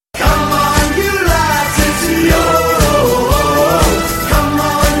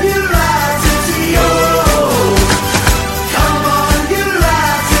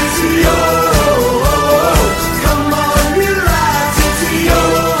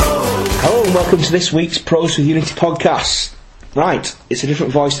and welcome to this week's Pros with Unity podcast. Right, it's a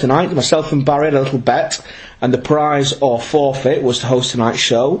different voice tonight. Myself and Barry had a little bet, and the prize or forfeit was to host tonight's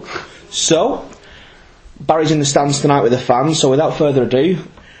show. So, Barry's in the stands tonight with the fans, so without further ado,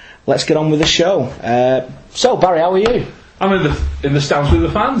 let's get on with the show. So, Barry, how are you? I'm in the stands with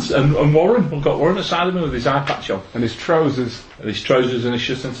the fans, and Warren. I've got Warren beside me with his eye patch on. And his trousers. And his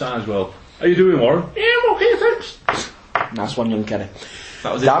shirt and tie as well. How you doing, Warren? Yeah, I'm okay, thanks. Nice one, young Kenny.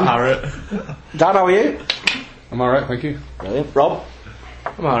 That was Dan? Parrot. Dan, how are you? I'm alright, thank you. Brilliant. Rob?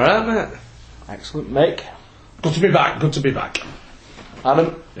 I'm alright, mate. Excellent. Mick? Good to be back.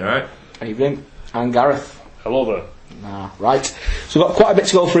 Adam? You alright? Evening. And Gareth? Hello there. Right. So we've got quite a bit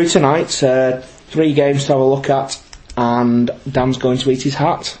to go through tonight. 3 games to have a look at, and Dan's going to eat his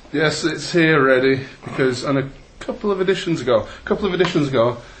hat. Yes, it's here ready, because on a couple of editions ago,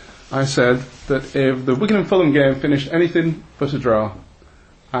 I said that if the Wigan and Fulham game finished anything but a draw,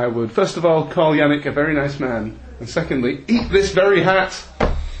 I would first of all call Yannick a very nice man, and secondly, eat this very hat.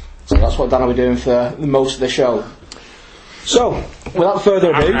 So that's what Dan will be doing for most of the show. So, without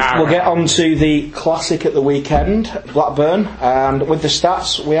further ado, we'll get on to the classic at the weekend, Blackburn, and with the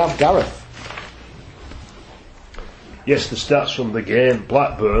stats we have Gareth. Yes, the stats from the game: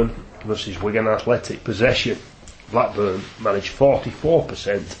 Blackburn versus Wigan Athletic possession. Blackburn managed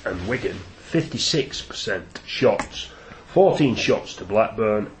 44% and Wigan 56% shots. 14 shots to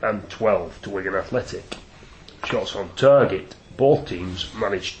Blackburn and 12 to Wigan Athletic. Shots on target: both teams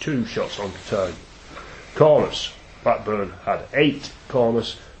managed 2 shots on target. Corners: Blackburn had 8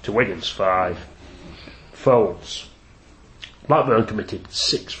 corners to Wigan's 5. Fouls: Blackburn committed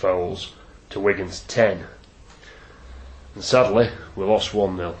 6 fouls to Wigan's 10. And sadly, we lost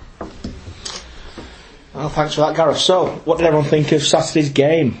 1-0. Well, thanks for that, Gareth. So, what did everyone think of Saturday's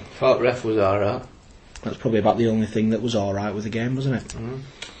game? Thought ref was alright. That's probably about the only thing that was alright with the game, wasn't it?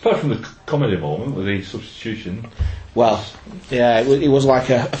 Apart from the comedy moment with the substitution. Well, yeah, it was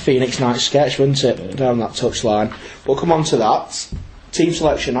like a Phoenix Night sketch, wasn't it, down that touchline. We'll come on to that. Team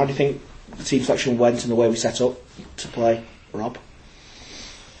selection, how do you think the team selection went and the way we set up to play, Rob?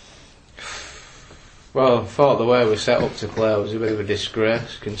 Well, I thought the way we set up to play was a bit of a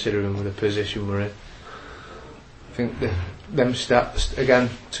disgrace, considering the position we're in. I think them stats, again,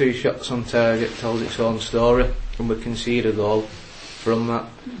 2 shots on target tells its own story, and we concede a goal from that.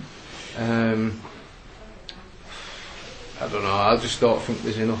 I don't know, I just don't think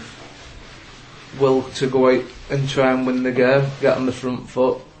there's enough will to go out and try and win the game, get on the front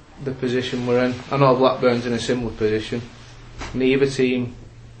foot, the position we're in. I know Blackburn's in a similar position. Neither team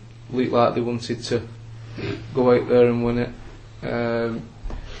looked like they wanted to go out there and win it.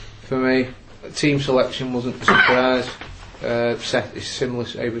 For me, team selection wasn't a surprise. It's similar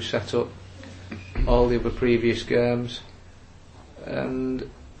to how we set up all the other previous games, and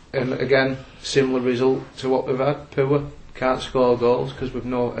again, similar result to what we've had. Poor, can't score goals because we've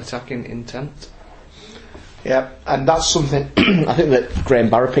no attacking intent. Yeah, and that's something I think that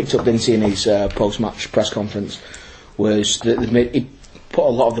Graham Barry picked up, didn't he, in his post-match press conference, was that he put a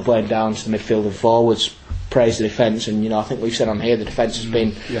lot of the blame down to the midfield and forwards, praised the defence, and I think we've said on here the defence has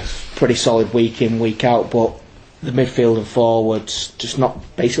been pretty solid week in, week out, but the midfield and forwards just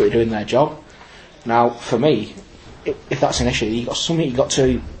not basically doing their job. Now, for me, if that's an issue, you've got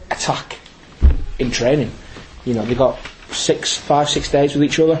to attack in training. They've got 5-6 days with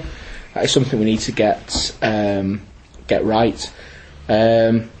each other. That is something we need to get right.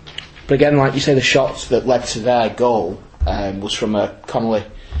 But again, like you say, the shots that led to their goal was from a Connolly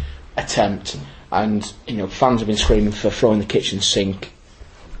attempt, and fans have been screaming for throwing the kitchen sink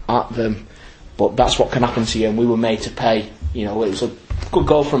at them, but that's what can happen to you, and we were made to pay. It was a good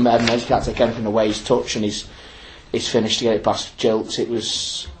goal from Edmonds. He can't take anything away. His touch and his finish to get it past Gilts. It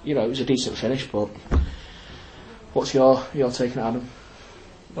was a decent finish, but what's your take on it, Adam?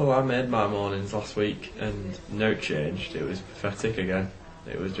 Oh, I made my mornings last week and no changed. It was pathetic again.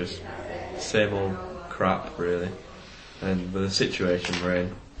 It was just same old crap, really. And with the situation we're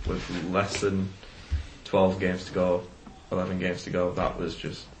in, with less than 12 games to go, 11 games to go, that was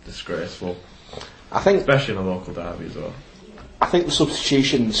just disgraceful. I think, especially in a local derby as well. I think the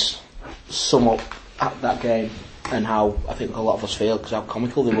substitutions sum up at that game and how I think a lot of us feel, because how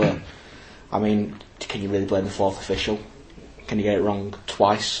comical they were. I mean, can you really blame the 4th official? Can you get it wrong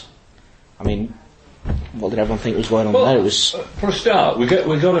twice? I mean, what did everyone think was going on there? It was for a start, we got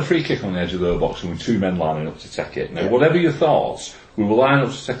a free kick on the edge of the box and with 2 men lining up to take it. Now, whatever your thoughts, we were lining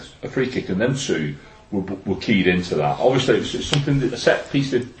up to take a free kick, and them 2 were keyed into that. Obviously, it's something that a set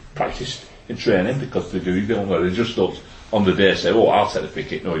piece they practiced in training, because they don't know. They just don't on the day say, "Oh, I'll take the free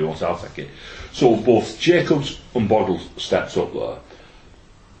kick." No, you won't. I'll take it. So both Jacobs and Bogle stepped up there.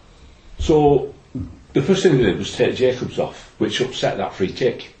 So the first thing they did was take Jacobs off, which upset that free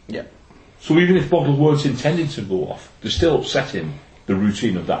kick. Yeah. So even if Boggle weren't intending to go off, they're still upsetting the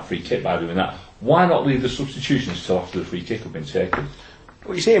routine of that free kick by doing that. Why not leave the substitutions till after the free kick had been taken?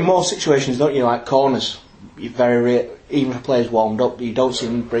 Well, you see in more situations, don't you, like corners, you even if a player's warmed up, you don't see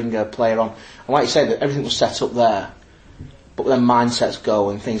them bring a player on. And like you said, that everything was set up there, but then mindsets go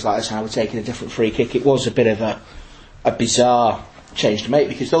and things like this, and I would taking a different free kick. It was a bit of a bizarre change to make,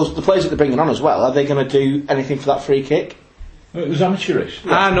 because the players that they're bringing on as well, are they going to do anything for that free kick? It was amateurish.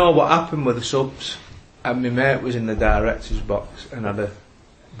 I know what happened with the subs, and my mate was in the director's box and had a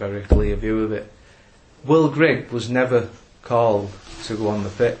very clear view of it. Will Grigg was never called to go on the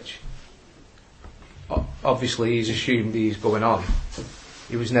pitch. Obviously he's assumed he's going on.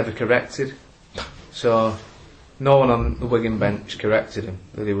 He was never corrected, so no one on the Wigan bench corrected him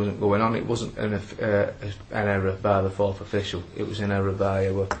that he wasn't going on. It wasn't an error by the fourth official, it was an error by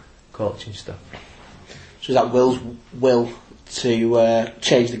our coaching staff. So is that Will's will to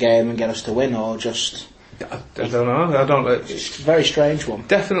change the game and get us to win, or just... I don't know. It's a very strange one.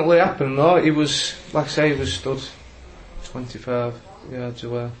 Definitely happened though. He was, like I say, he was stood 25 yards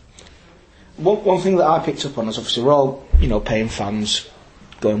away. One thing that I picked up on is obviously we're all, paying fans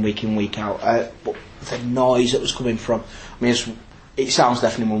going week in, week out, but the noise that was coming from, it sounds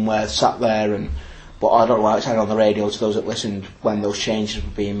definitely when we're sat there, but I don't know how it's on the radio to those that listened when those changes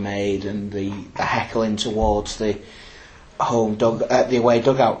were being made, and the heckling towards the the away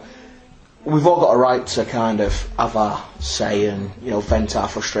dugout. We've all got a right to kind of have our say and vent our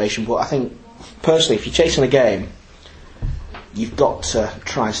frustration, but I think personally, if you're chasing a game, you've got to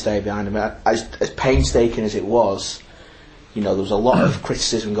try and stay behind them. As painstaking as it was, there was a lot of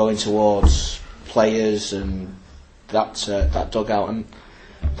criticism going towards players and that dugout, and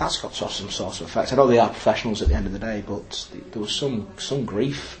that's got to have some sort of effect. I know they are professionals at the end of the day, but there was some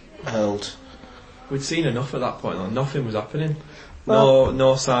grief hurled. We'd seen enough at that point, though. Nothing was happening.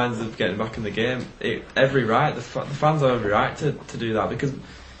 No signs of getting back in the game. The fans have every right to do that, because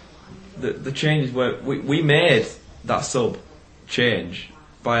the changes were we made that sub change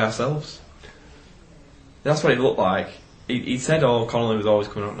by ourselves. That's what it looked like. He said, "Oh, Connolly was always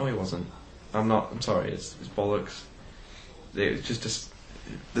coming up." No, he wasn't. I'm sorry. It's bollocks. It was just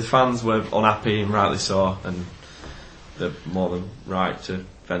the fans were unhappy, and rightly so, and they're more than right to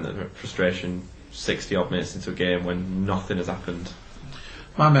vent their frustration 60 odd minutes into a game when nothing has happened.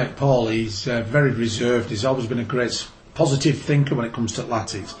 My mate Paul, he's very reserved. He's always been a great positive thinker when it comes to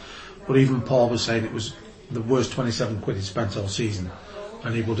athletics, but even Paul was saying it was the worst 27 quid he spent all season,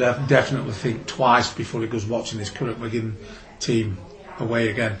 and he will definitely think twice before he goes watching his current Wigan team away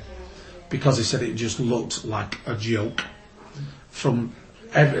again, because he said it just looked like a joke from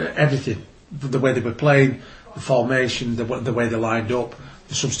everything, the way they were playing, the formation, the way they lined up,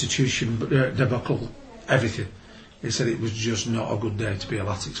 the substitution debacle, everything. He said it was just not a good day to be a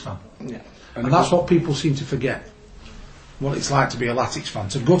Latics fan. Yeah. And that's what people seem to forget. What it's like to be a Latics fan,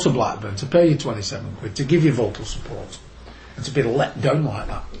 to go to Blackburn, to pay you 27 quid, to give you vocal support, and to be let down like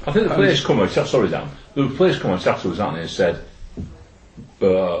that. I think the players come out, sorry Dan, the players come out afterwards, haven't they, and said,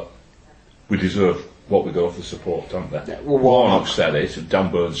 we deserve what we got off the support, don't they? Yeah, well, Warnock said it,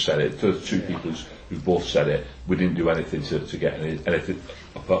 Dan Burns said it, there's two people who both said it. We didn't do anything to get anything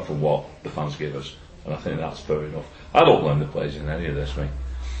apart from what the fans gave us, and I think that's fair enough. I don't blame the players in any of this, mate.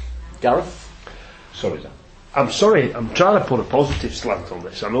 Gareth? Sorry, Dan. I'm sorry, I'm trying to put a positive slant on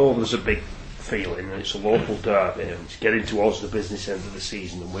this. I know there's a big feeling, and it's a local derby, and it's getting towards the business end of the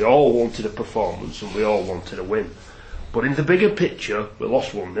season, and we all wanted a performance, and we all wanted a win. But in the bigger picture, we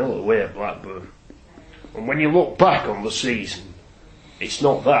lost 1-0 away at Blackburn. And when you look back on the season, it's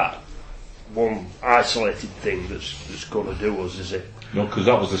not that one isolated thing that's going to do us, is it? No, because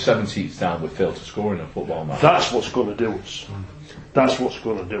that was the 17th time we failed to score in a football match. That's what's going to do us. That's what's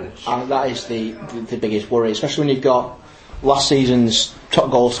going to do us. And that is the biggest worry, especially when you've got last season's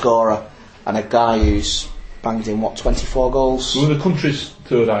top goal scorer and a guy who's banged in 24 goals. We were the country's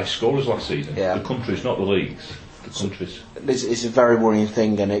third highest scorers last season. Yeah. The country's, not the leagues. The country's. It's a very worrying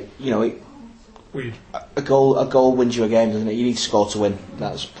thing, and a goal wins you a game, doesn't it? You need to score to win.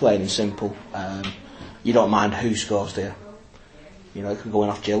 That's plain and simple. You don't mind who scores, do you? It can go in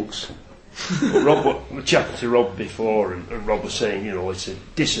off jilts. Rob, we chatted to Rob before, and Rob was saying, it's a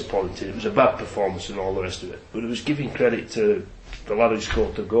disappointing, it was a bad performance and all the rest of it. But it was giving credit to the lad who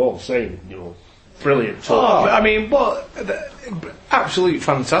scored the goal, saying, brilliant. Absolute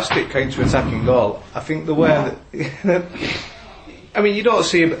fantastic counter-attacking goal. I think the way that you don't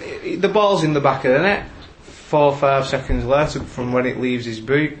see the ball's in the back of the net 4 or 5 seconds later from when it leaves his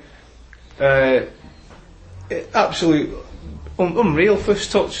boot. Absolute unreal.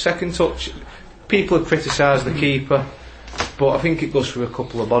 First touch, second touch. People have criticised the keeper, but I think it goes through a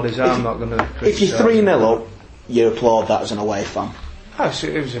couple of bodies. I'm not going to criticise. If you're 3-0 up, you applaud that as an away fan. It was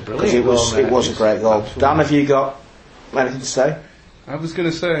a brilliant Because it was a great goal. Absolutely. Dan, have you got anything to say? I was going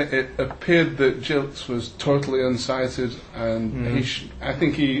to say it appeared that Gilks was totally unsighted, and I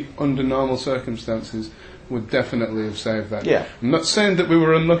think he, under normal circumstances, would definitely have saved that. Yeah. I'm not saying that we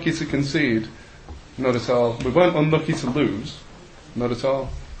were unlucky to concede, not at all. We weren't unlucky to lose, not at all,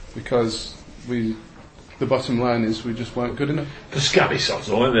 because the bottom line is we just weren't good enough. The scabby sods,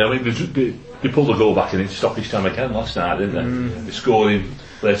 weren't they? I mean, they pulled the goal back in stoppage time again last night, didn't they? They scored in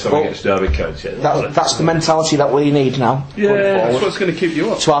later on against Derby County. That's the mentality that we need now. That's what's going to keep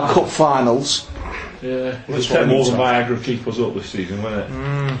you up. To our cup finals. Yeah, it's more than Viagra keep us up this season,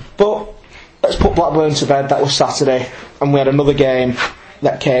 wasn't it? But let's put Blackburn to bed. That was Saturday, and we had another game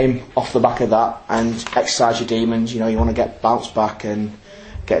that came off the back of that. And exercise your demons. You know, you want to get bounced back and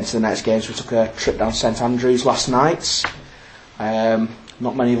get into the next game. So we took a trip down St Andrews last night.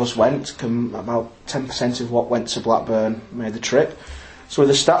 Not many of us went. About 10% of what went to Blackburn made the trip. So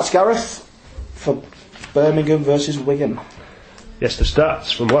the stats, Gareth, for Birmingham versus Wigan. Yes, the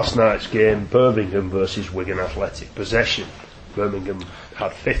stats from last night's game, Birmingham versus Wigan Athletic. Possession, Birmingham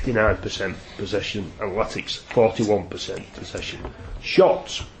had 59% possession, Athletics 41% possession.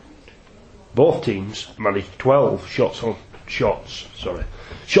 Shots, both teams managed 12 shots on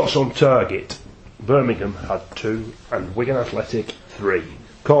target. Birmingham had 2 and Wigan Athletic 3.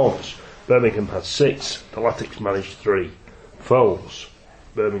 Corners, Birmingham had 6, Athletics managed 3. Fouls,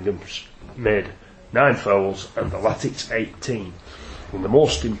 Birmingham made 9 fouls and Athletics 18. And the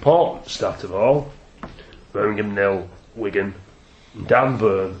most important stat of all, Birmingham 0, Wigan, Dan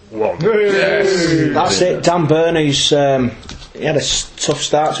Burn 1. Yes. That's it. Dan Burn, who's he had a tough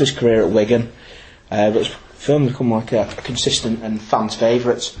start to his career at Wigan, but it's firmly become like a consistent and fans'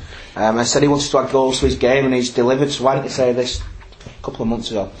 favourite. I said he wanted to add goals to his game, and he's delivered. So why didn't he say this a couple of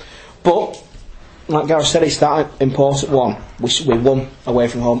months ago? But like Gareth said, it's that important one. We won away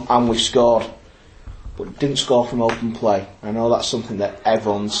from home and we scored, but didn't score from open play. I know that's something that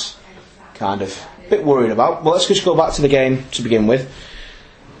everyone's kind of a bit worried about. But let's just go back to the game to begin with.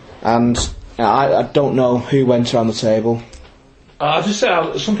 And I don't know who went around the table. I'll just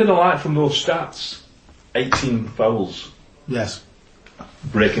say something I like from those stats: 18 fouls. Yes.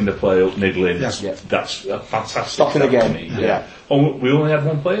 Breaking the play up, niggling. Yes. Yeah. That's a fantastic. Stopping the stat game. to me, yeah. Oh, we only had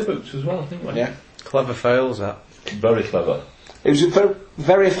one player booked as well, I think. Yeah. Clever fails, that. Very clever. It was a very,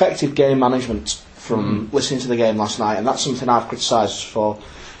 very effective game management from listening to the game last night, and that's something I've criticised us for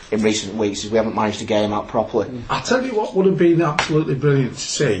in recent weeks, is we haven't managed the game out properly. I tell you what would have been absolutely brilliant to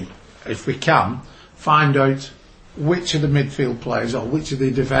see, if we can, find out which of the midfield players or which of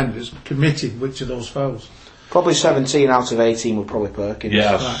the defenders committed which of those fouls. Probably 17 out of 18 were probably Perkins.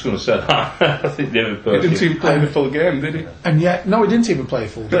 Yeah, I was just going to say that. I think David He Perkins. didn't even play the full game, did he? And yet, no, he didn't even play a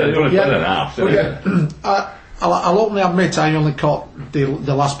full Yeah, game. he only played an half, didn't he? I'll openly admit I only caught the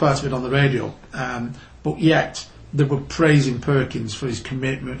last part of it on the radio, but yet they were praising Perkins for his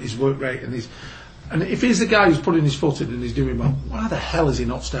commitment, his work rate, and if he's the guy who's putting his foot in and he's doing well, why the hell is he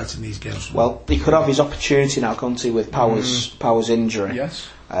not starting these games? Well, he could have his opportunity now, couldn't he, with Power's injury. Yes.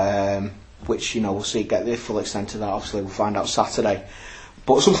 Which, you know, we'll see, get the full extent of that, obviously we'll find out Saturday.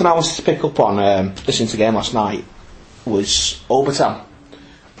 But something I wanted to pick up on, listening to the game last night, was Obertan.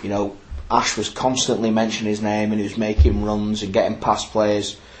 You know, Ash was constantly mentioning his name and he was making runs and getting past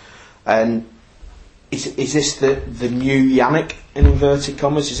players. And is this the new Yannick, in inverted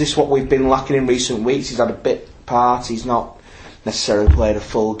commas? Is this what we've been lacking in recent weeks? He's had a bit part, he's not necessarily played a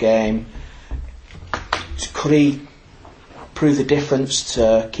full game. Could he prove the difference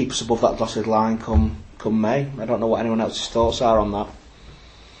to keep us above that dotted line come May? I don't know what anyone else's thoughts are on that.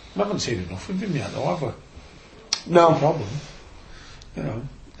 We haven't seen enough of him yet, though, have we? No Problem. You know,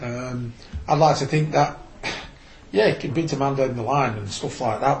 I'd like to think that, yeah, he can beat a man down the line and stuff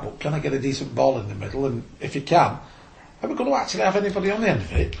like that, but can I get a decent ball in the middle? And if he can, are we going to actually have anybody on the end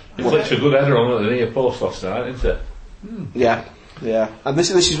of it? He flicked a good header on the near post last night, isn't it? Yeah. And this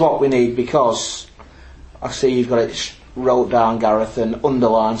is what we need, because I see you've got it wrote down, Gareth, and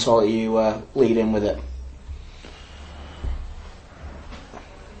underlined, so you lead in with it.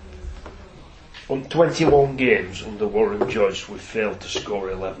 On 21 games under Warren Joyce, we failed to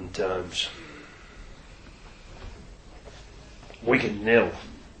score 11 times. Wigan 0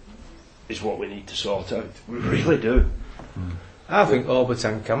 is what we need to sort out. We really do. I think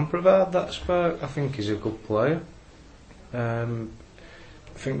Obertan can provide that spark. I think he's a good player. I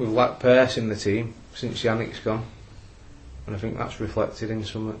think we've lacked pace in the team since Yannick's gone, and I think that's reflected in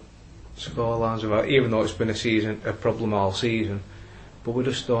something. scorelines about, even though it's been a problem all season. But we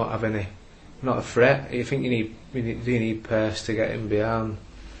just don't have any, not a threat. You think you need pace to get in behind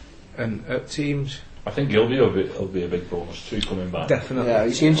and at teams. I think Gilby will be a big bonus too coming back. Definitely. Yeah,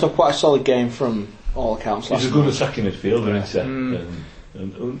 he seemed to have quite a solid game from all accounts last He's a night. good attacking midfielder, isn't he?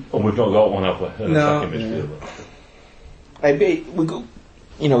 And we've not got one, have we? An attacking midfielder. We got,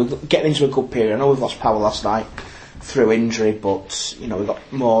 we're getting into a good period. I know we've lost power last night through injury, but we've got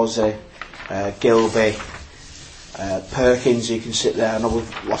Morsey, Gilby, Perkins who can sit there. I know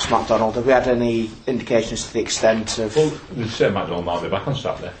we've lost MacDonald. Have we had any indications to the extent of? Well, they say MacDonald might be back on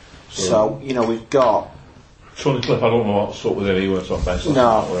Saturday. So we've got Tony Cliff. I don't know what's up with him. He weren't on bench.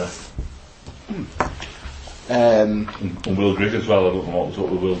 No. And Will Grigg as well. I don't know what was up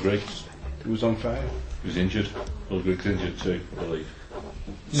with Will Grigg. He was on fire. He was injured. Will Grigg's injured too, I believe.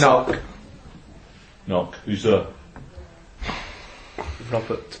 Knock. Who's there?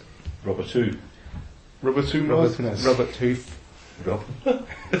 Robert Two. Robert Hoof.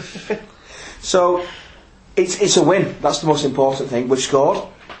 So it's a win. That's the most important thing. We've scored.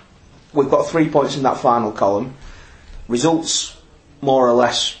 We've got 3 points in that final column. Results more or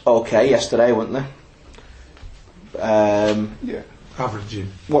less okay yesterday, weren't they? Yeah.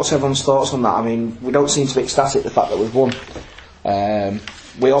 Averaging. What's everyone's thoughts on that? I mean, we don't seem to be ecstatic the fact that we've won.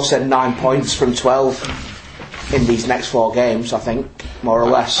 We all said 9 points from 12 in these next 4 games, I think, more or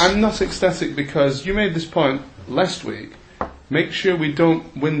less. I'm not ecstatic because you made this point last week. Make sure we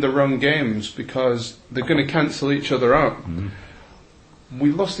don't win the wrong games because they're going to cancel each other out. Mm-hmm. We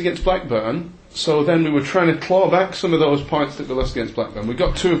lost against Blackburn, so then we were trying to claw back some of those points that we lost against Blackburn. We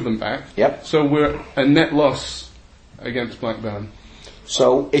got 2 of them back. Yep. So we're a net loss against Blackburn.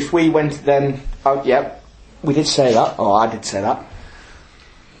 So if we went then, we did say that, or I did say that.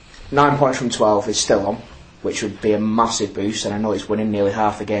 9 points from 12 is still on, which would be a massive boost, and I know it's winning nearly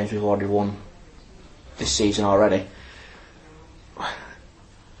half the games we've already won this season already.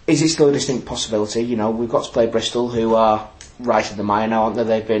 Is it still a distinct possibility? We've got to play Bristol, who are right in the mire now, aren't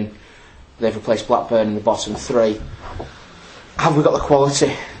they? They've replaced Blackburn in the bottom 3. Have we got the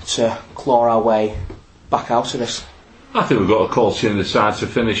quality to claw our way back out of this? I think we've got a quality in the side to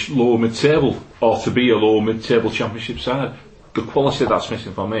finish lower mid-table, or to be a lower mid-table championship side. The quality that's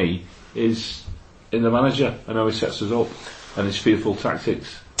missing for me is in the manager and how he sets us up and his fearful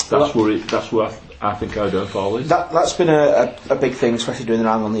tactics. That's where I think our downfall is. That's been a big thing, especially doing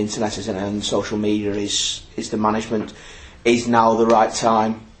around on the internet, isn't it? And social media is the management. Is now the right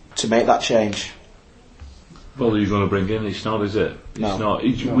time to make that change? Well, you're going to bring in. It's not, is it? It's No. not.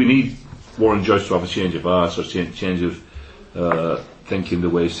 We need Warren Joyce to have a change of heart, or change of thinking the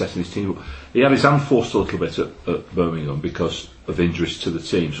way he's setting his team up. He had his hand forced a little bit at Birmingham because of injuries to the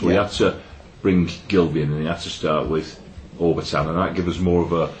team, so he had to bring Gilby in and he had to start with Orbitan, and that gave us more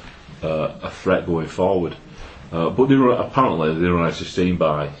of a threat going forward. But apparently they run out of steam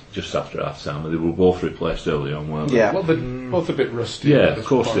by just after half time, and they were both replaced early on, weren't they? Yeah. Well, they're both a bit rusty. Yeah, at of this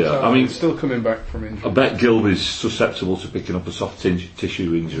course point, they are. so I mean, still coming back from injury. I bet Gilby's susceptible to picking up a soft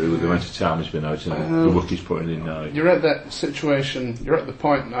tissue injury with the amount of time he's been out and the work he's putting in now. You're at that situation. You're at the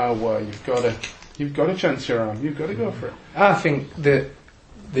point now where you've got a chance your arm. You've got to go for it. I think that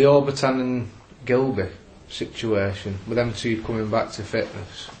the Orbitan and Gilby situation, with them 2 coming back to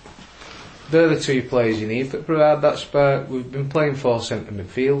fitness, they're the 2 players you need that provide that spark. We've been playing 4 centre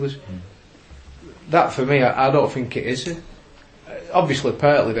midfielders. That for me, I don't think it is. Obviously,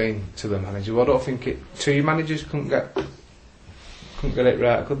 partly down to the manager. But I don't think 2 managers couldn't get it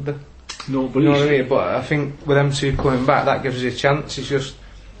right, could they? No, but You know what I mean? But I think with them 2 coming back, that gives us a chance. It's just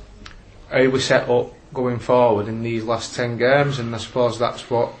how we set up going forward in these last 10 games, and I suppose that's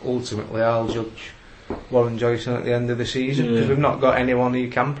what ultimately I'll judge Warren Joyce at the end of the season, because we've not got anyone who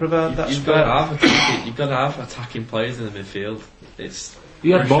can provide that You've spark. got to have attacking players in the midfield. It's he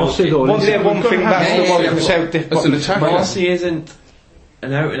had Morsey though. One didn't he? thing that's the one that was out As an difficult. attacker. Morsey isn't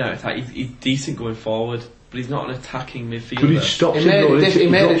an out-and-out attack. He's decent going forward, but he's not an attacking midfielder. But he stopped He him made though, a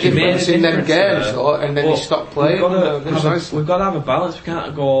didn't difference He in made a them difference games, there. though, and then he But stopped playing. We've got to have a balance. We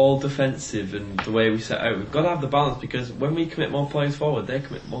can't go all defensive and the way we set out. We've got to have the balance, because when we commit more players forward, they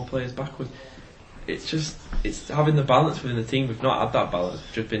commit more players backward. It's having the balance within the team. We've not had that balance.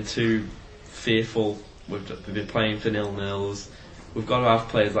 We've just been too fearful. We've been playing for 0-0s. We've got to have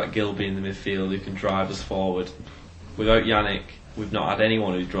players like Gilby in the midfield who can drive us forward. Without Yannick, we've not had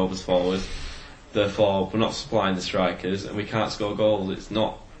anyone who drove us forward. Therefore, we're not supplying the strikers, and we can't score goals. It's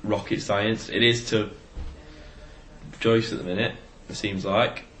not rocket science. It is to Joyce at the minute, it seems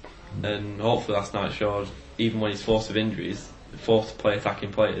like, and hopefully last night showed, even when he's forced with injuries, forced to play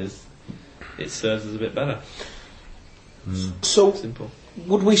attacking players, it serves us a bit better. So Simple.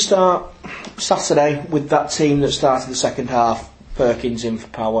 Would we start Saturday with that team that started the second half, Perkins in for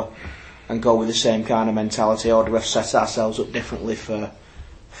power, and go with the same kind of mentality, or do we have to set ourselves up differently for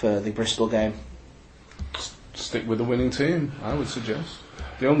the Bristol game? Stick with the winning team, I would suggest.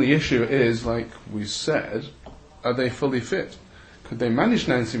 The only issue is, like we said, are they fully fit? Could they manage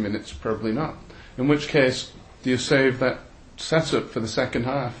 90 minutes? Probably not. In which case, do you save that setup for the second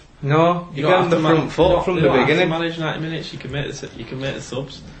half? No, you get on the front foot from the beginning. Manage 90 minutes. You can make the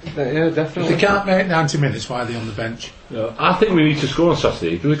subs. Yeah, If definitely. they can't make 90 minutes, why are they on the bench? I think we need to score on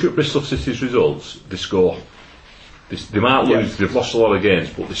Saturday. If you look at Bristol City's results, they score. They might lose, they've lost a lot of games,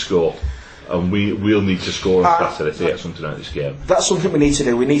 but they score. And we'll need to score on Saturday to get something out of this game. That's something we need to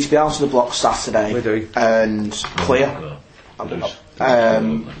do. We need to be out of the block Saturday We do. and clear.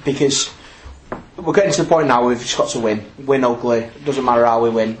 Because we're getting to the point now where we've just got to win ugly, doesn't matter how we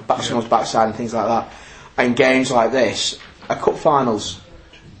win, batsman's backside and things like that. And games like this are cup finals,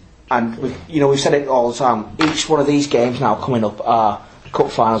 and we've said it all the time, each one of these games now coming up are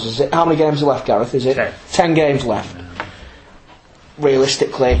cup finals. Is it, how many games are left, Gareth? Is it 10 games left?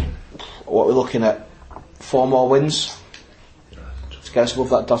 Realistically, what we're looking at, 4 more wins to get us above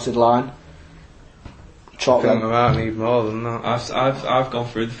that dotted line. Chalk them. I need more than that. I've gone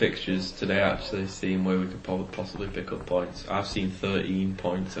through the fixtures today, actually, seeing where we could possibly pick up points. I've seen 13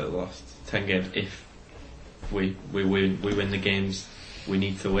 points at the last 10 games. If we win the games we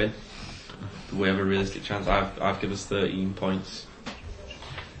need to win, do we have a realistic chance? I've given us 13 points.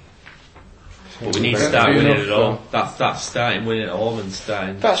 But we need to start winning it all. That's starting winning it all and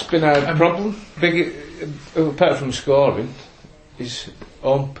starting. That's been a problem. Apart from scoring, is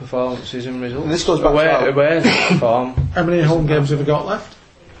own performances and results. And this goes back to away form. How many home games have we got left?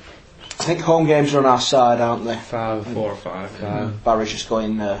 I think home games are on our side, aren't they? 4 or 5. Barry's just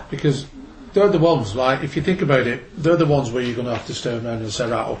going Because they're the ones, like, if you think about it, they're the ones where you're going to have to turn around and say,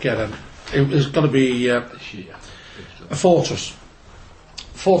 right, okay then, it's going to be a fortress.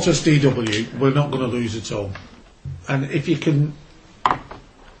 Fortress DW, we're not going to lose at all. And if you can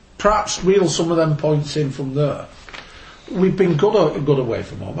perhaps reel some of them points in from there, we've been good away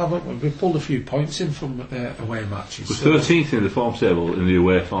from home, haven't we? We've pulled a few points in from away matches. We're 13th in the form table, in the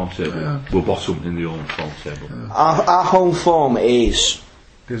away form table. Yeah. We're bottom in the home form table. Yeah. Our home form is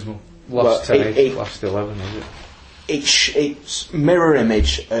dismal. Lost 10, lost 11, is it? It's mirror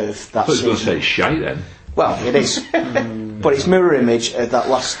image of that season. I was going to say shite then. Well, it is. But it's mirror image of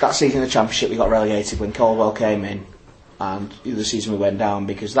that season in the Championship we got relegated when Caldwell came in, and the other season we went down,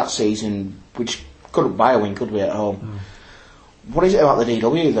 because that season we just couldn't buy a win, could we, at home? What is it about the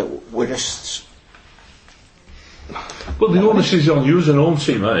DW that we're just... Well, the onus is on you as an home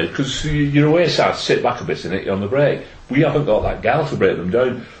team, isn't it? Because your away side sit back a bit in it on the break. We haven't got that gal to break them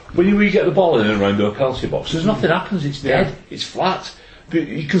down. When we get the ball in and around our penalty box, there's nothing happens, it's dead, it's flat. But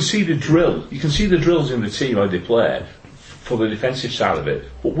you can see the drill, you can see the drills in the team, how they play, for the defensive side of it.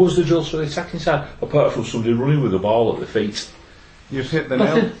 But what's the drills for the attacking side, apart from somebody running with the ball at the feet? You've hit the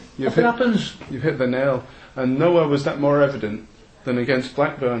nail. Nothing happens. You've hit the nail. And nowhere was that more evident than against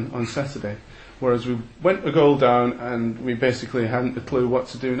Blackburn on Saturday. Whereas we went a goal down and we basically hadn't a clue what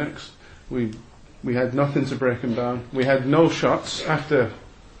to do next. We had nothing to break them down. We had no shots after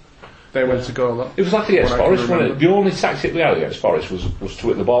they went to goal up. It was like against Forest, wasn't it? The only tactic we had against Forest was to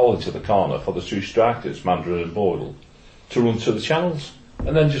hit the ball into the corner for the 2 strikers, Mandra and Boyle, to run to the channels.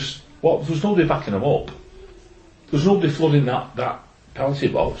 And then there was nobody backing them up. There was nobody flooding that penalty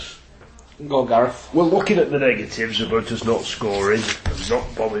box. Go, Gareth. Well, looking at the negatives about us not scoring and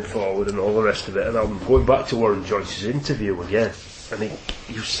not bombing forward and all the rest of it, and I'm going back to Warren Joyce's interview again, and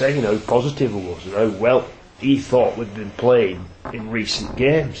he was saying how positive he was and how well he thought we'd been playing in recent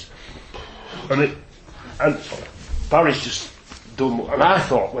games. And Barry's just done, and I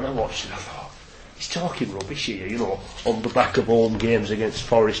thought, when I watched it, I thought, he's talking rubbish here, on the back of home games against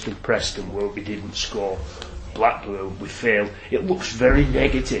Forest and Preston where we didn't score, Blackburn we failed. It looks very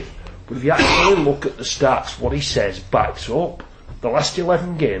negative. But if you actually look at the stats, what he says backs up. The last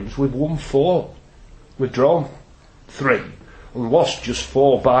 11 games, we've won 4. We've drawn 3 and lost just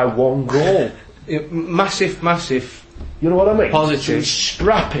 4 by 1 goal. Massive. You know what I mean? Positive. So he's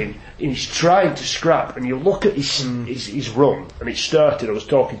scrapping, and he's trying to scrap, and you look at his run, and it started, I was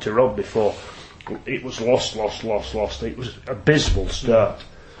talking to Rob before, it was lost. It was an abysmal start.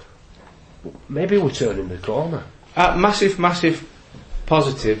 But maybe we're turning the corner. Massive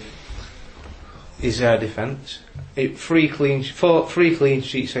positive is our defence. 3 clean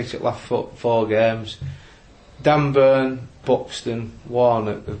sheets out at last 4 games. Dan Burn, Buxton,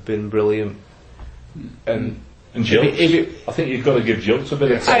 Warnock have been brilliant. And Gilts. I think you've got to give Gilts a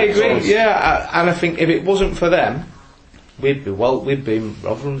bit of I agree, and I think if it wasn't for them, we'd be in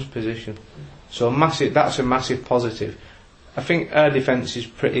Rotherham's position. So that's a massive positive. I think our defence is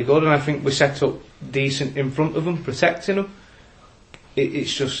pretty good, and I think we set up decent in front of them, protecting them.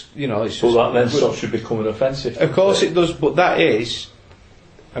 It's just, it's just. Well, that then sort of should become an offensive. Of course it does, but that is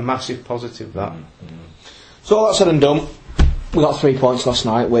a massive positive. That. So all that said and done, we got 3 points last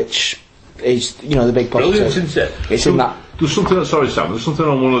night, which is the big positive. Brilliant, isn't it? It's in that. There's something. Sorry, Sam. There's something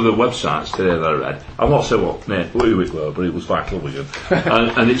on one of the websites today that I read. I'm not saying what who it were, but it was Vital Wigan,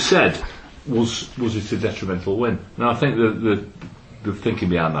 and it said, was it a detrimental win? Now I think the thinking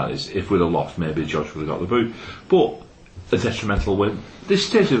behind that is, if we'd have lost, maybe Josh would have got the boot. But a detrimental win. This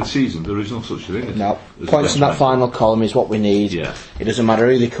stage of the season, there is no such thing. No, points in that final column is what we need. Yeah. It doesn't matter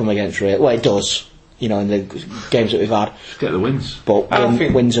who they come against, really. Well, it does. In the games that we've had. Just get the wins. But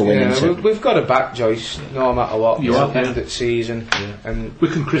wins are wins. We've got to back Joyce no matter what. You have, end of season, and we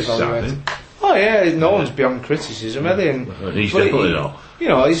can criticise him. Oh yeah, no one's beyond criticism, are they? And he's definitely not.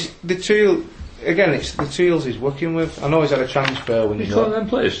 It's the tool. Again, it's the tools he's working with. I know he's had a transfer when he's got them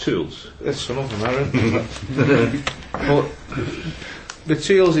players tools. There's some of them, aren't but the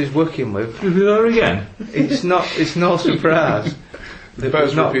tools he's working with. We'll be there again. It's no surprise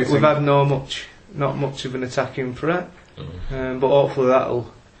that we've had not much of an attacking threat, but hopefully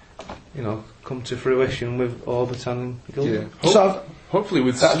that'll, come to fruition with Orbertan and Gilbert. Yeah.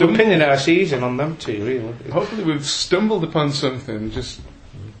 Hopefully that's been pinning our season on them two, really. Hopefully we've stumbled upon something. Just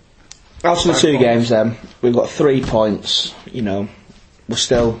out of the 2 games, then we've got 3 points. We're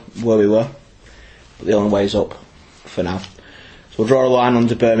still where we were, but the only way's up for now. So we'll draw a line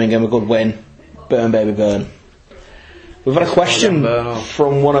under Birmingham. A good win, burn baby burn. We've had a question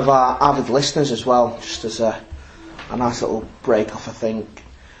from one of our avid listeners as well, just as a nice little break off, I think.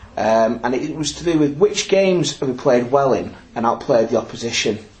 And it was to do with which games have we played well in and outplayed the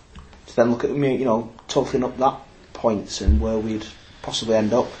opposition, to then look at totaling up that points and where we'd possibly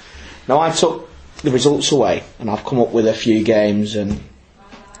end up. Now I took the results away and I've come up with a few games, and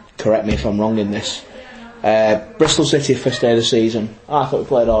correct me if I'm wrong in this. Bristol City, first day of the season, I thought we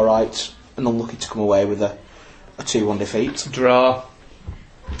played alright, and unlucky to come away with a 2-1 defeat. Draw.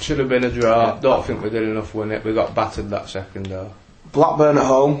 Should have been a draw. Don't think we did enough win it. We got battered that second though. Blackburn at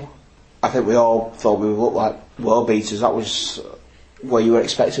home, I think we all thought we would look like world beaters. That was where you were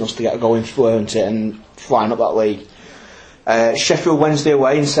expecting us to get going, weren't it, and flying up that league. Sheffield Wednesday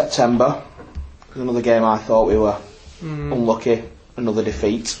away in September, another game I thought we were unlucky, another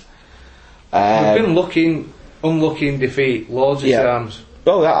defeat. We've been unlucky in defeat loads of times.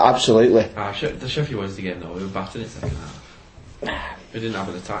 Oh yeah, absolutely. The Sheffield Wednesday game though, we were battered in second half. We didn't have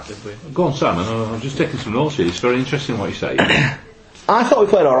an attack, did we? Go on, Simon. I'm just taking some notes here. It's very interesting what you say. I thought we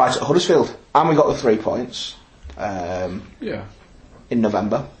played alright at Huddersfield, and we got the 3 points. In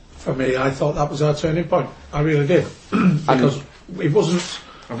November. For me, I thought that was our turning point. I really did, because it wasn't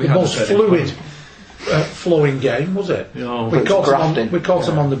the most fluid. Flowing game, was it? We caught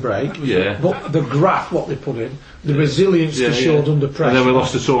them on the break. Yeah. But the graft, what they put in, the resilience they showed under pressure. And then we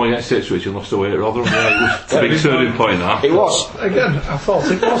lost the tour against Ipswich and lost away at Rotherham. It was a big turning point, that. It was. Again, I thought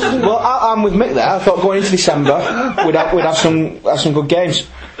it was. Well, I'm with Mick there. I thought going into December we'd have some good games.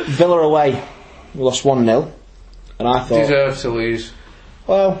 Villa away, we lost 1-0, and I thought deserved to lose.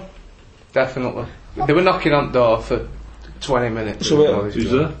 Well, definitely. They were knocking on the door for 20 minutes. So who's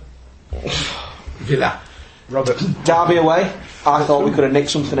there? Villa. Robert. Derby away, I thought we could have nicked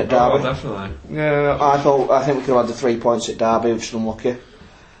something at Derby. Oh, definitely. Yeah. I think we could have had the 3 points at Derby, which is unlucky.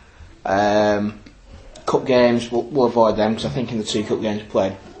 Cup games, we'll avoid them, because I think in the 2 cup games we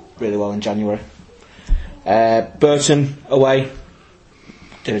played really well in January. Burton away,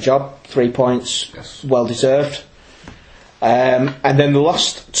 did a job, 3 points, yes. Well deserved. And then the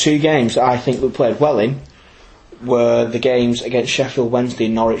last 2 games that I think we played well in were the games against Sheffield Wednesday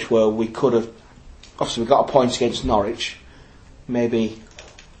and Norwich, where we could have, obviously we got a point against Norwich, maybe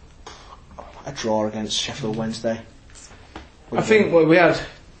a draw against Sheffield Wednesday. I think we had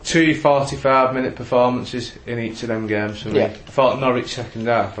 2 45-minute performances in each of them games for me. Yeah. I thought Norwich second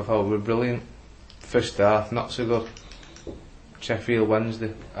half, I thought we were brilliant. First half, not so good. Sheffield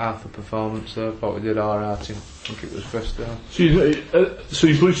Wednesday, half a performance though, I thought we did alright in, I think it was first half. So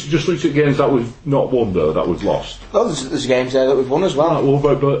you've just looked at games that we've not won though, that we've lost? Oh, there's games there that we've won as well. Right,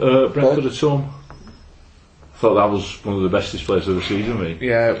 what about Brentford at home? I thought that was one of the best displays of the season, mate.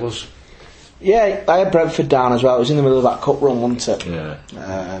 Yeah, it was. Yeah, I had Brentford down as well. It was in the middle of that cup run, wasn't it?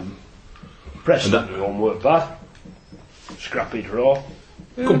 Yeah. Preston weren't bad. Scrappy draw.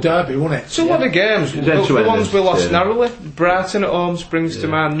 Good derby, wasn't it? So what are the games? It's The end-to-end, ones we lost yeah. narrowly. Brighton at home springs to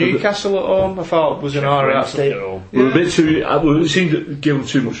mind. Newcastle at home, I thought was an alright. Stay at home. We were a bit too. We seemed to give them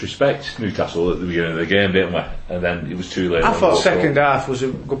too much respect, Newcastle, at the beginning of the game, didn't we? And then it was too late. I thought second half was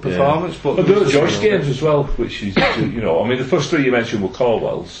a good performance, but But there were Joyce games as well, which is, you know, I mean, the first three you mentioned were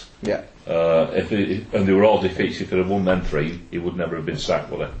Caldwell's. Yeah. And they were all defeats. If they'd have won them three, he would never have been sacked,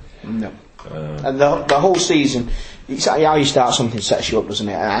 would he? No. And the whole season, it's how you start something sets you up, doesn't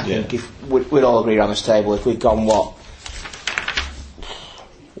it? And I think if we'd all agree around this table, if we'd gone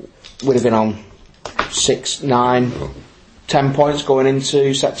we'd have been on 6, 9, 10 points going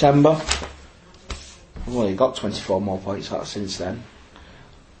into September. Well, he got 24 more points out since then.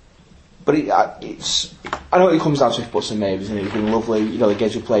 But it's, I know it comes down to if buts and maybes, and it's been lovely, you know, the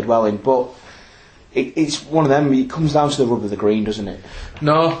games we played well in, but it's one of them, it comes down to the rub of the green, doesn't it?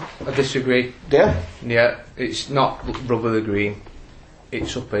 no, I disagree. Yeah? Yeah, it's not rub of the green.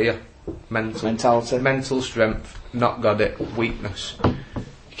 It's up here. Mentality. Mental strength, not got it. Weakness.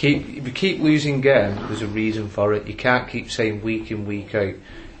 If you keep losing games, there's a reason for it. You can't keep saying week in, week out.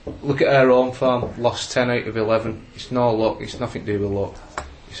 Look at our own form, lost 10 out of 11. It's no luck, it's nothing to do with luck.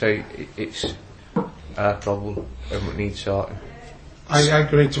 So it's our problem and it needs sorting. I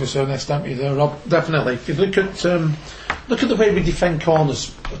agree to a certain extent with you there, Rob. Definitely. If you look at the way we defend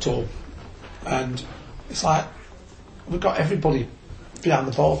corners at all, and it's like we've got everybody behind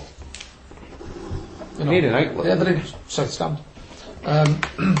the ball. You know, Need an outlet. Yeah, there is. So stand.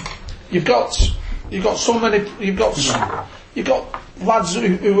 You've got so many. You've got lads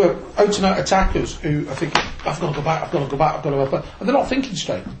who are out and out attackers who are thinking, I've got to go back, and they're not thinking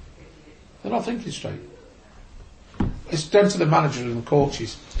straight. It's down to the manager and the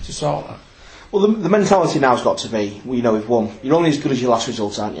coaches to sort that. Well, the mentality now's got to be, you know, we've won. You're only as good as your last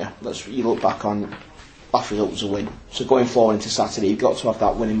result, aren't you? You look back on, last result was a win. So going forward into Saturday, you've got to have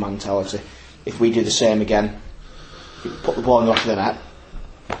that winning mentality. If we do the same again, put the ball in the back of the net,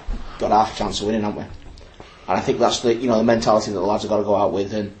 got half a chance of winning, haven't we? And I think that's the mentality that the lads have got to go out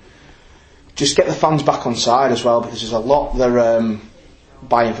with, and just get the fans back on side as well, because there's a lot they're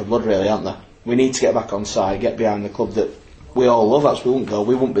buying for blood, really, aren't they? We need to get back on side, get behind the club that we all love. That's we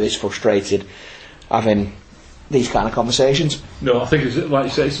wouldn't be this frustrated having these kind of conversations. No, I think it's like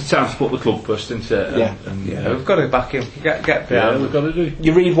you say, it's the time to put the club first, isn't it? Yeah, we've got to back him. Get behind. We've got to do.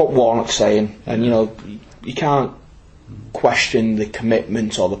 You read what Warnock's saying, and you can't question the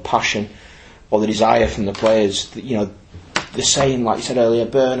commitment or the passion or the desire from the players. They're saying, like you said earlier,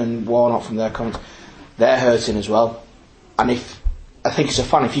 Byrne and Warnock from their comments, they're hurting as well. And I think as a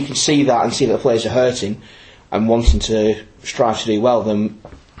fan, if you can see that and see that the players are hurting and wanting to strive to do well, then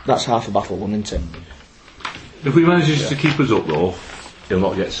that's half the battle won, isn't it? If he manages to keep us up, though, he'll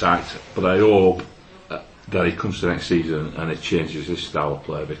not get sacked. But I hope that he comes to next season and it changes his style of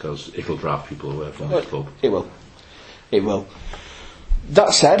play, because it'll drive people away from the club. It will.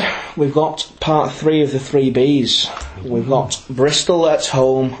 That said, we've got part 3 of the 3 Bs. We've got Bristol at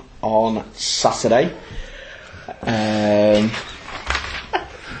home on Saturday.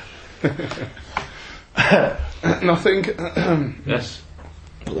 Nothing. Yes.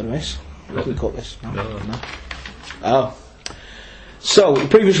 Put the race. Let me cut this. No. Oh. So, the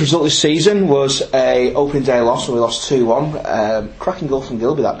previous result this season was a opening day loss, so we lost 2-1. Cracking goal from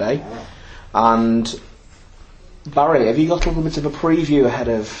Gilby that day. And Barry, have you got a little bit of a preview ahead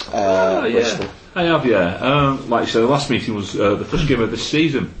of Bristol? I have, yeah. Like I said, the last meeting was the first game of this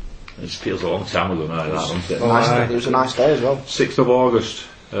season. It feels a long time ago now, doesn't it? It was a nice day as well. 6th of August.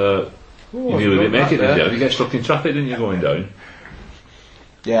 You nearly didn't make it, did you? You get stuck in traffic, didn't you, going down?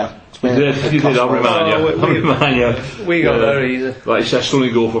 Yeah. You did, I'll remind you. We got there easy. Like I said,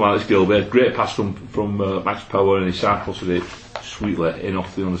 stunning goal from Alex Gilbert. Great pass from Max Power, and he cycles it sweetly in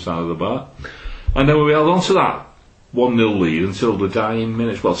off the underside of the bar. And then we held on to that 1-0 lead until the dying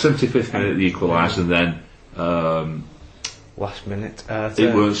minutes. Well, 75th minute they equalised, and then last minute.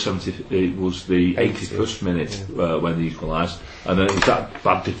 It was the 81st minute when they equalised, and then it was that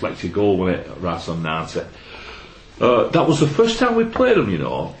bad deflected goal, wasn't it, right on 90. That was the first time we played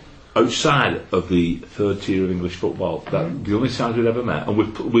them, outside of the third tier of English football. That the only times we'd ever met, and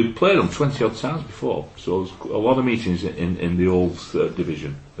we'd played them 20 odd times before. So there was a lot of meetings in the old third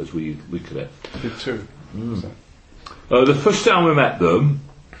division, as we look at it. Did too. The first time we met them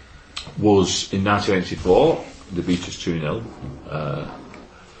was in 1984. They beat us 2-0.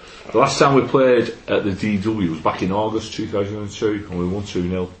 The last time we played at the DW was back in August 2002, and we won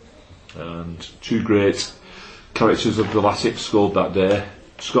 2-0. And two great characters of the Latics scored that day: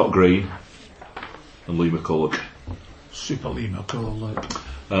 Scott Green and Lee McCulloch. Super Lee McCulloch.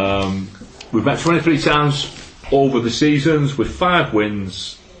 We've met 23 times over the seasons with 5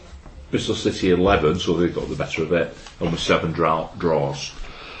 wins, Bristol City 11, so they've got the better of it, and with 7 draws.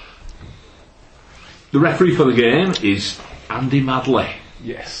 The referee for the game is Andy Madley,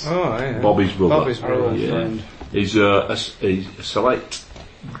 Yes. Oh, yeah. Bobby's brother. Bobby's brother. Yeah. He's a select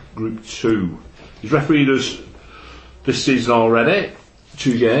Group 2. He's refereed us this season already,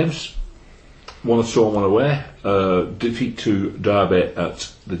 2 games, 1 at home, 1 away. Defeat to Derby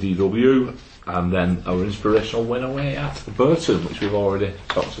at the DW, and then our inspirational win away at Burton, which we've already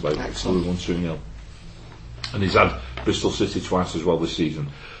talked about. So we won 2-0. And he's had Bristol City twice as well this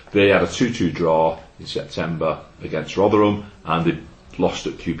season. They had a 2-2 draw in September against Rotherham, and they lost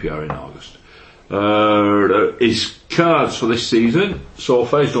at QPR in August. His cards for this season so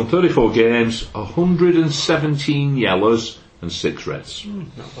far, he's done 34 games, 117 yellows and 6 reds.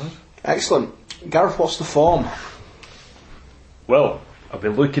 Not bad. Excellent. Gareth, what's the form? Well, I've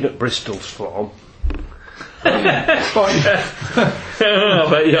been looking at Bristol's form. I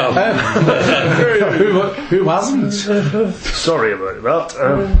bet you have. Who hasn't? Sorry about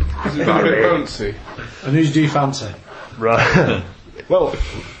that. Is it Barry Bouncy? And who's do you fancy? Right. Well,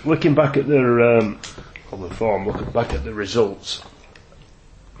 looking back at their on the form, looking back at the results,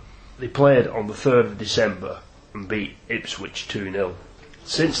 they played on the 3rd of December and beat Ipswich 2-0.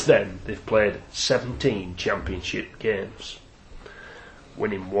 Since then, they've played 17 championship games,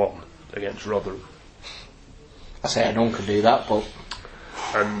 winning 1 against Rotherham. I say no one can do that, but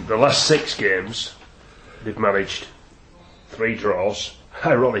And the last 6 games, they've managed 3 draws.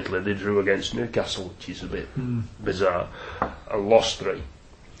 Ironically, they drew against Newcastle, which is a bit bizarre, and lost 3.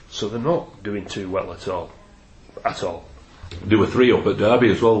 So they're not doing too well at all. At all. They were 3 up at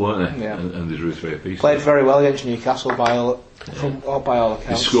Derby as well, weren't they? Yeah. And they drew 3 apiece. played very well against Newcastle by all They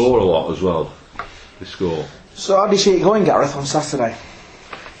accounts. score a lot as well. They score. So how do you see it going, Gareth, on Saturday?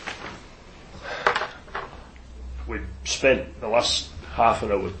 We've spent the last half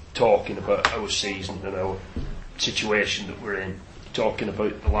an hour talking about our season and our situation that we're in, talking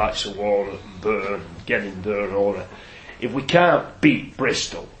about the likes of Warner and Byrne, getting there and all that. If we can't beat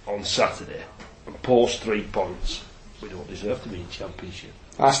Bristol on Saturday and post 3 points, we don't deserve to be in Championship.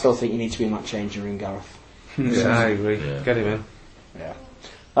 I still think you need to be in that changing room, Gareth. Yeah, I agree. Yeah. Get him in. Yeah.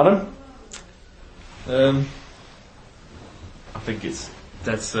 Adam? I think it's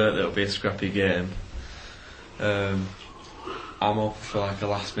dead certain it'll be a scrappy game. I'm hoping for like a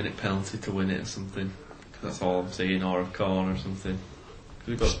last minute penalty to win it or something. 'Cause that's all I'm seeing, or a corner or something. 'Cause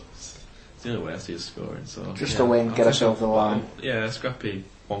we've got, it's the only way I see us scoring. So Just yeah, a win, I get us think over the line. Yeah, a scrappy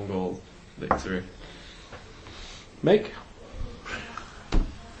 1-goal victory. Mick?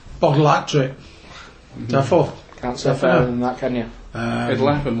 Bottle hat-trick. Therefore, Can't say fairer than that, can you?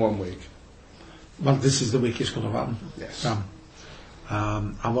 It'll happen one week. well, this is the week it's going to happen. Yes. Sam.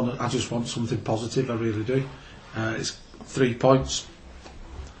 I just want something positive, I really do. It's 3 points.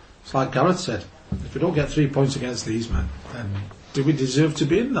 It's like Gareth said, if we don't get 3 points against these men, then do we deserve to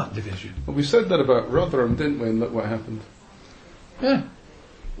be in that division? Well, we said that about Rotherham, didn't we? And look what happened. Yeah.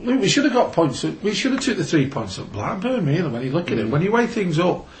 We should have got points. We should have took the 3 points at Blackburn, really, when you look at it. When you weigh things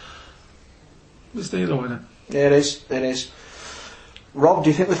up, it's the hero, isn't it? Yeah, it is. It is. Rob, do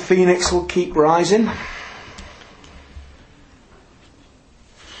you think the Phoenix will keep rising?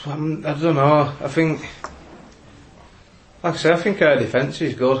 I don't know. I think, like I say, I think our defence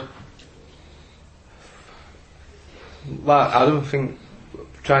is good. Like Adam, I think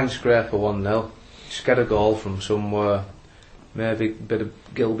try and scrape a 1-0. Just get a goal from somewhere. Maybe a bit of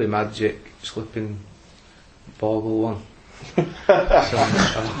Gilby magic, slipping Bogle one.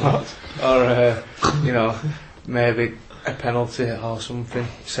 Or you know, maybe a penalty or something,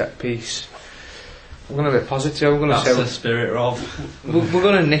 set piece. I'm going to be positive. I'm going to That's the say spirit, Rob. we're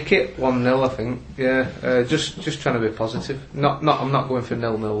going to nick it 1-0. I think. Yeah, just trying to be positive. I'm not going for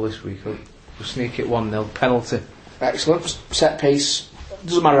 0-0 this week. We'll sneak it 1-0 penalty. Excellent. Set piece.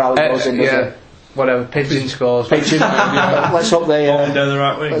 Doesn't matter how it goes in, does yeah, it? whatever. Pigeon scores. Pigeon. Let's hope they. Going down the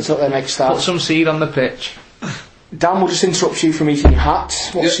right wing. Let's hope they make Put start. some seed on the pitch. Dan, we'll just interrupt you from eating your hat.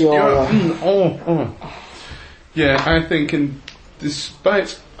 What's your? Yeah, I think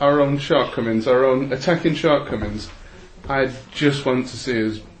despite our own shortcomings, our own attacking shortcomings, I just want to see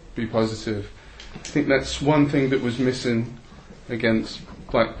us be positive. I think that's one thing that was missing against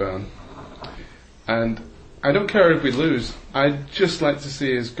Blackburn. And I don't care if we lose, I'd just like to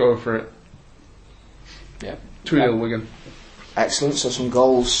see us go for it. Yeah. 2-0 Wigan. Excellent. So some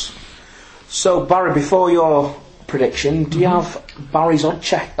goals. So Barry, before your prediction, do you have Barry's odds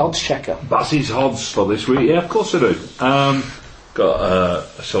checker? That's his odds for this week. Yeah, of course I do. Got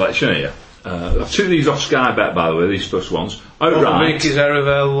a selection here. I've took these off Sky Bet, by the way, these first ones. Make Outright. is there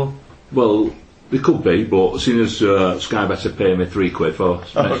available? Well, They could be, but as soon as Sky Bet are paying me £3 for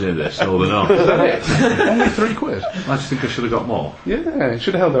mentioning this, no, they're not. Is that it? Only £3? I just think I should have got more. Yeah,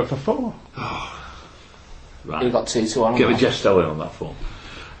 should have held out for 4. Right. You got 2-1. Get with Jeff Stelling on that phone.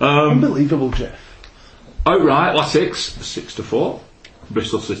 Unbelievable, Jeff. Outright, Latics 6-4,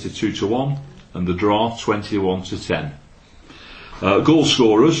 Bristol City 2-1, and the draw 21-10. Goal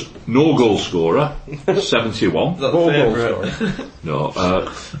scorers, no goal scorer, 71. Is that the favourite? No,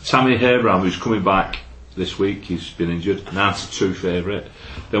 Tammy Abraham, who's coming back this week, he's been injured, 92 favourite.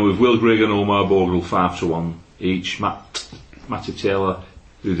 Then with Will Grigg and Omar Bogle 5-1 each. Matty Taylor,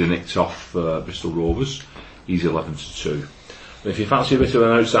 who they nicked off Bristol Rovers, he's 11-2. If you fancy a bit of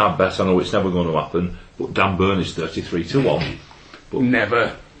an outside bet, I know it's never going to happen, but Dan Byrne is 33-1. But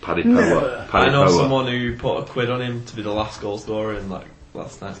Never. Paddy Power. I know Power. someone who put £1 on him to be the last goal scorer in like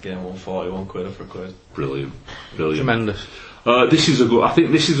last night's game, won £41 for £1. Brilliant. Tremendous. This is a good. I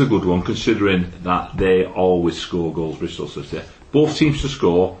think this is a good one, considering that they always score goals. Bristol City, both teams to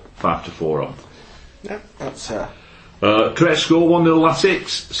score 5-4 on. Yeah, that's Correct score 1-0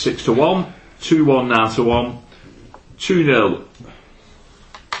 Latics 6-1, 2-1 9-1, 2-0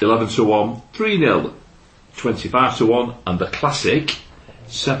 11-1, 3-0 25-1, and the classic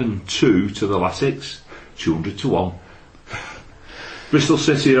 7-2 to the Latics 200-1. Bristol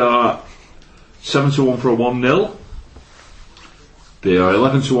City are 7-1 for a 1-0. They are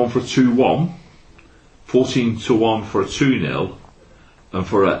 11-1 for a 2-1, 14-1 for a 2-0, and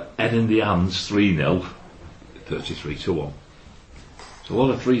for a head in the hands 3-0, 33-1. There's a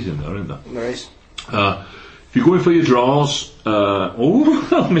lot of threes in there, isn't there? there is. If you're going for your draws,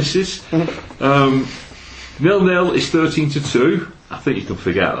 misses. 0-0 is 13-2. I think you can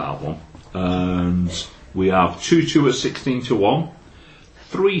forget that one. And we have 2-2 at 16-1.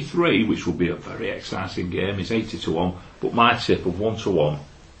 3-3, which will be a very exciting game, is 80-1. But my tip of 1-1,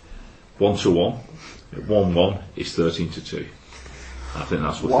 1-1 is 13-2. I think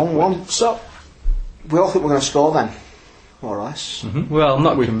that's what. 1-1. So, we all think we're going to score then, more or less. Well, I'm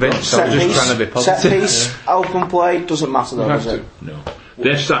not convinced. I'm just trying to be Set positive. piece, open play, doesn't matter though, does it? No.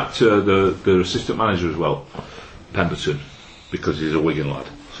 They've sacked the assistant manager as well, Pemberton, because he's a Wigan lad.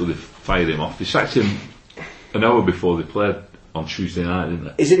 So they've fired him off. They sacked him an hour before they played on Tuesday night, didn't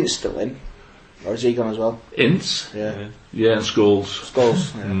they? Is Ince still in? Or is he gone as well? Ince? Yeah. Yeah, and Scholes.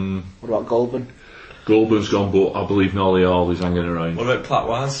 Scholes. Yeah. What about Goldburn? Goldburn's gone, but I believe Nolly Hall is hanging around. What about Platt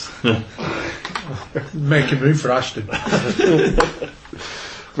Waz? Make a move for Ashton.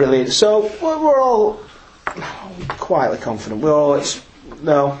 Brilliant. So, we're all quietly confident. We're all,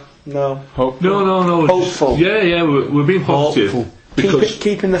 no. No. Hopeful. Yeah, we're being positive. Because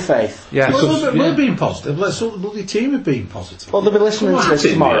Keeping the faith. Yeah. Well, we're being positive. Let's all the bloody team have been positive. Well, they'll be listening to this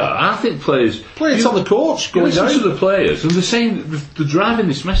tomorrow. I think players Play it on the coach. You Going listen down. to the players, and they're saying they're driving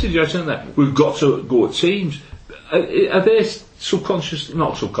this message out, aren't they? We've got to go at teams. Are they subconscious?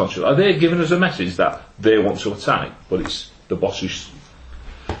 Not subconscious. Are they giving us a message that they want to attack, but it's the bosses?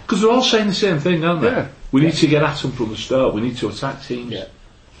 Because they're all saying the same thing, aren't they? Yeah. We need to get at them from the start. We need to attack teams. Yeah.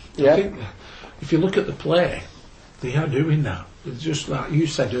 I Yeah. think if you look at the play, they are doing that. It's just like you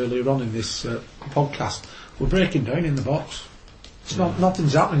said earlier on in this podcast, we're breaking down in the box. It's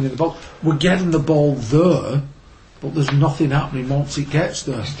nothing's happening in the box. We're getting the ball there, but there's nothing happening once it gets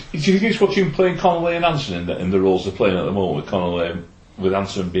there. Do you think it's what you're playing Connolly and Anson in the roles they're playing at the moment? Connolly with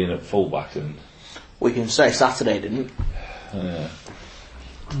Anson being at fullback and We can say Saturday, didn't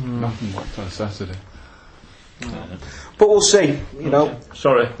Nothing worked on Saturday. But we'll see, you know.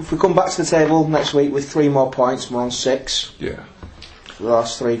 sorry. If we come back to the table next week with 3 more points, we're on 6 Yeah. for the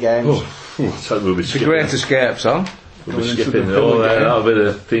last 3 games. So we'll be It's a great escape song. We'll be Going into skipping. the Villa game. That'll be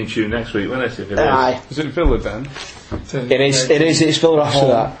the theme tune next week, won't it? If it is. Aye. Is it Villa then? It is, it's filled after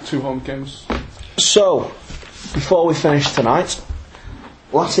that. 2 home games. So, before we finish tonight,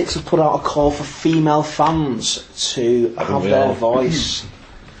 Latics have put out a call for female fans to have we their all? voice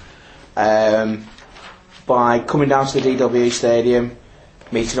by coming down to the DWE Stadium,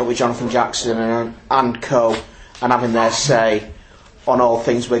 meeting up with Jonathan Jackson and co, and having their say on all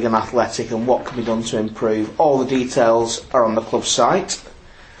things Wigan Athletic and what can be done to improve. All the details are on the club site.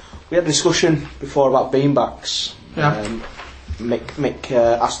 We had a discussion before about beanbacks. Yeah. Mick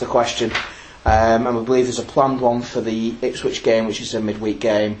asked the question, and we believe there's a planned one for the Ipswich game, which is a midweek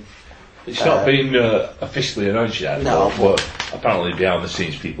game. It's not been officially announced yet, No. but apparently behind the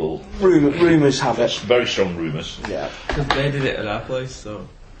scenes people, Rumours have it. very strong rumours. Yeah. Because they did it at our place, so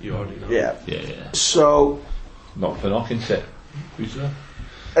you already know. Yeah. Yeah. So, Not for knocking it. Who's that?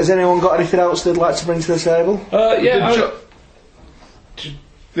 has anyone got anything else they'd like to bring to the table?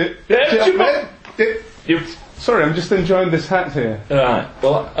 Sorry, I'm just enjoying this hat here. Right.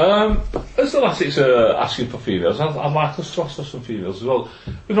 Well, as the Latics are asking for females, I'd like us to ask for some females as well.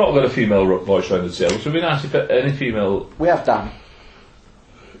 We've not got a female voice around the table, so it'd be nice if any female. We have Dan.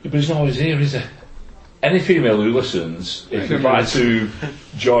 But he's not always here, is he? Any female who listens, if you'd like to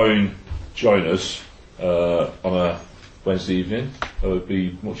join us on a Wednesday evening, it would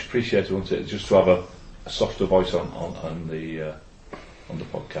be much appreciated, wouldn't it? Just to have a softer voice on the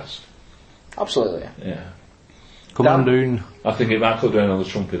podcast. Absolutely. Yeah. Come on, Doon. I think it might cut down on the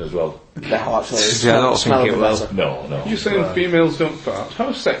trumpet as well. No, absolutely. Yeah, I don't think it will. No. You're saying females don't fart?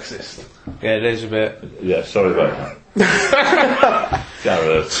 How sexist. Yeah, it is a bit. Yeah, sorry about that.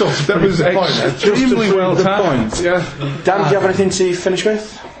 Gareth. So that was extremely well timed. Yeah. Dan, do you have anything to finish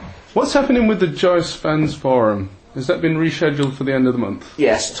with? What's happening with the Joyce Fans Forum? Has that been rescheduled for the end of the month?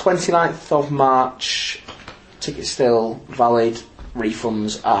 Yes, 29th of March. Tickets still valid.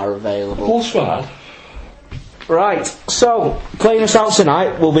 Refunds are available. All swell. Right, so playing us out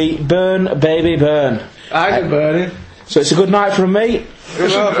tonight will be Burn Baby Burn. I'm burning. So it's a good night from me.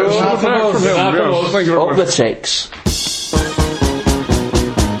 Thank you very Up much. the ticks.